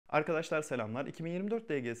Arkadaşlar selamlar. 2024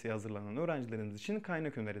 DGS'ye hazırlanan öğrencilerimiz için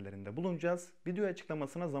kaynak önerilerinde bulunacağız. Video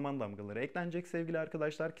açıklamasına zaman damgaları eklenecek sevgili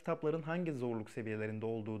arkadaşlar. Kitapların hangi zorluk seviyelerinde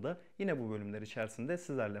olduğu da yine bu bölümler içerisinde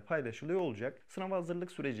sizlerle paylaşılıyor olacak. Sınav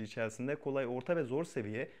hazırlık süreci içerisinde kolay, orta ve zor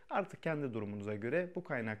seviye artık kendi durumunuza göre bu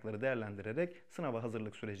kaynakları değerlendirerek sınava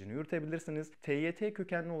hazırlık sürecini yürütebilirsiniz. TYT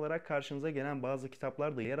kökenli olarak karşınıza gelen bazı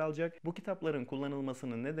kitaplar da yer alacak. Bu kitapların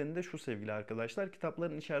kullanılmasının nedeni de şu sevgili arkadaşlar.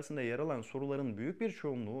 Kitapların içerisinde yer alan soruların büyük bir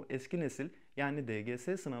çoğunluğu eski nesil yani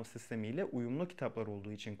DGS sınav sistemiyle uyumlu kitaplar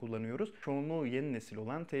olduğu için kullanıyoruz. Çoğunluğu yeni nesil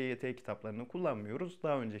olan TYT kitaplarını kullanmıyoruz.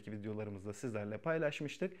 Daha önceki videolarımızda sizlerle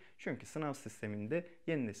paylaşmıştık. Çünkü sınav sisteminde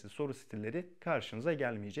yeni nesil soru stilleri karşınıza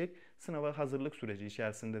gelmeyecek. Sınava hazırlık süreci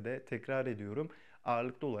içerisinde de tekrar ediyorum.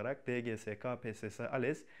 Ağırlıklı olarak DGS, KPSS,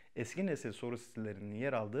 ALES eski nesil soru stillerinin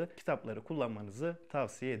yer aldığı kitapları kullanmanızı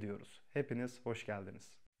tavsiye ediyoruz. Hepiniz hoş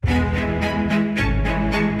geldiniz.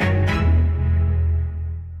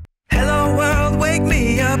 Hello world, wake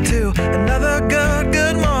me up to another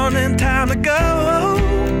good morning, time to go.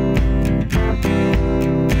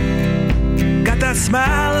 Got that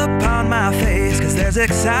smile upon my face, 'cause there's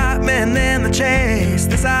excitement in the chase,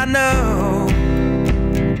 this I know.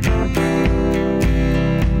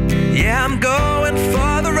 Yeah, I'm going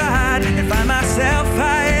for the ride and find myself,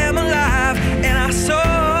 I am alive and I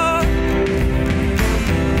soar.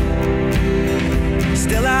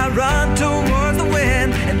 Still I run towards the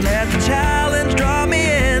wind and let the challenge draw me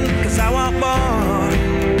in, 'cause I want more.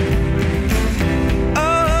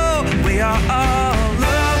 Oh, we are all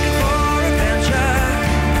looking for adventure.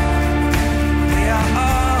 We are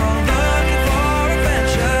all looking for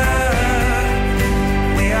adventure.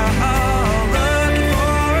 We are all looking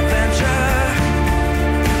for adventure.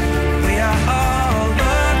 We are all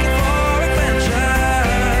looking for adventure.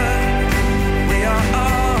 We are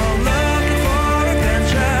all looking for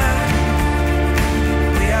adventure.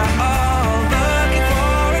 We are all looking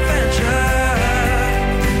for adventure.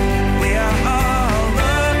 We are all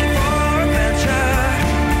looking for adventure.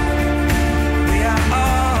 We are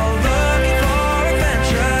all looking for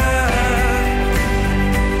adventure.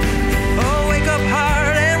 Oh, wake up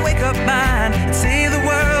heart and wake up mind and see the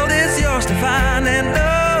world is yours to find and know.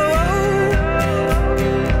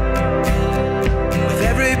 With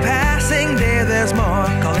every passing day there's more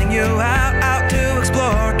calling you out to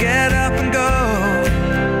explore. Get up and go.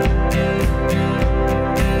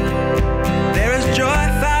 There is joy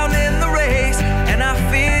found in the race, and I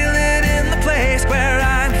feel it in the place where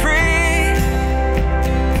I'm free.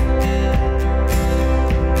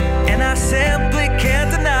 And I simply can't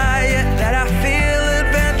deny it, that I feel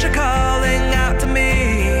adventure calling out to me.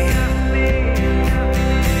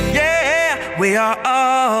 Yeah, we are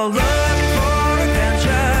all looking for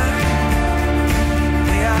adventure.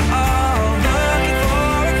 We are all looking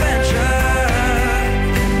for adventure.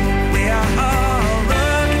 We are all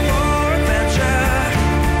looking for adventure.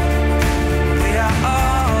 We are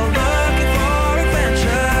all looking for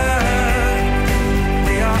adventure.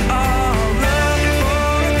 We are all looking for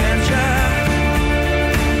adventure.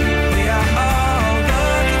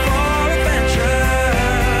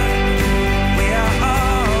 We are all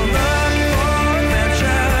looking for adventure. We are all looking for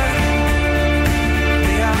adventure.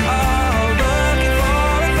 We are all looking for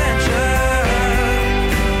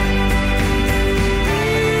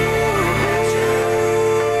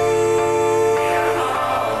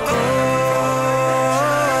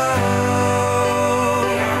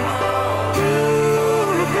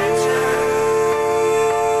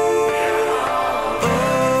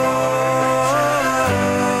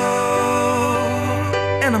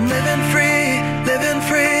And I'm living free, living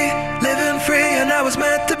free, living free, and I was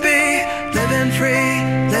meant to be. Living free,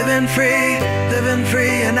 living free, living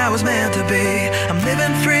free, and I was meant to be. I'm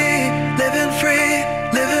living free, living free,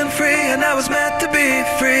 living free, and I was meant to be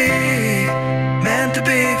free, meant to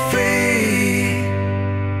be free.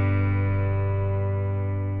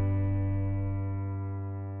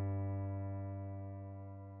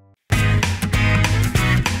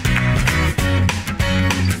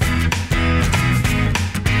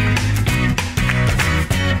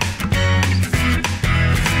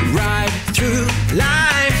 Ride through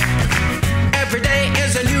life. Every day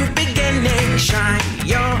is a new beginning. Shine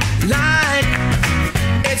your light.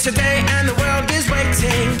 It's a day and the world is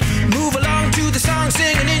waiting. Move along to the song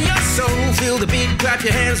singing in your soul. Feel the beat, clap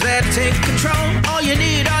your hands, let it take control. All you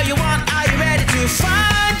need, all you want, are you ready to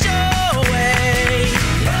find your way?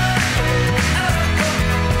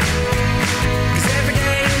 'Cause every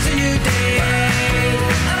day is a new day.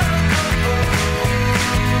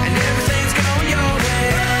 And everything's going your way.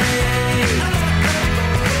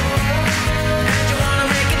 And you wanna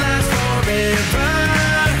make it last forever.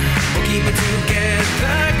 We'll keep it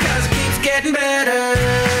together. getting better.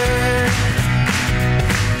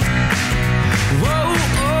 Whoa,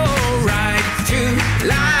 oh, right through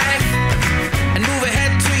life and move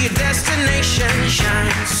ahead to your destination.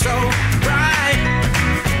 Shine so bright,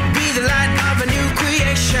 be the light of a new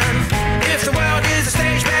creation. If the world is a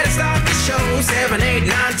stage, better start the show. 7, 8,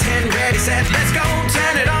 9, 10, ready, set, let's go.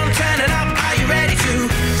 Turn it on, turn it up. Are you ready to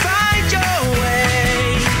find your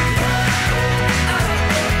way?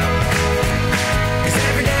 'Cause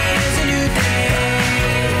every day is a new day,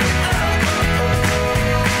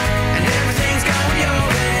 and everything's going your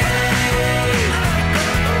way.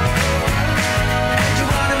 And you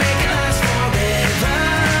wanna make it last forever.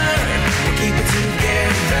 We'll keep it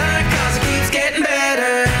together, 'cause it keeps getting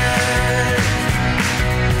better.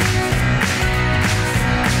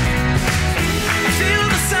 Feel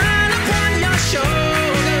the sun upon your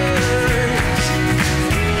shoulders,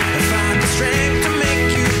 find the strength to make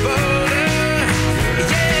you bolder,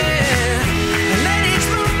 yeah. And let each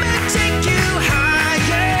moment take you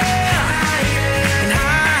higher, and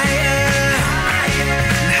higher,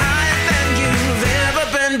 and higher than you've ever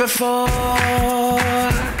been before.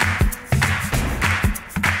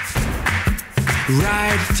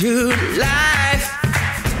 Right through life,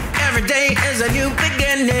 every day is a new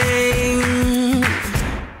beginning.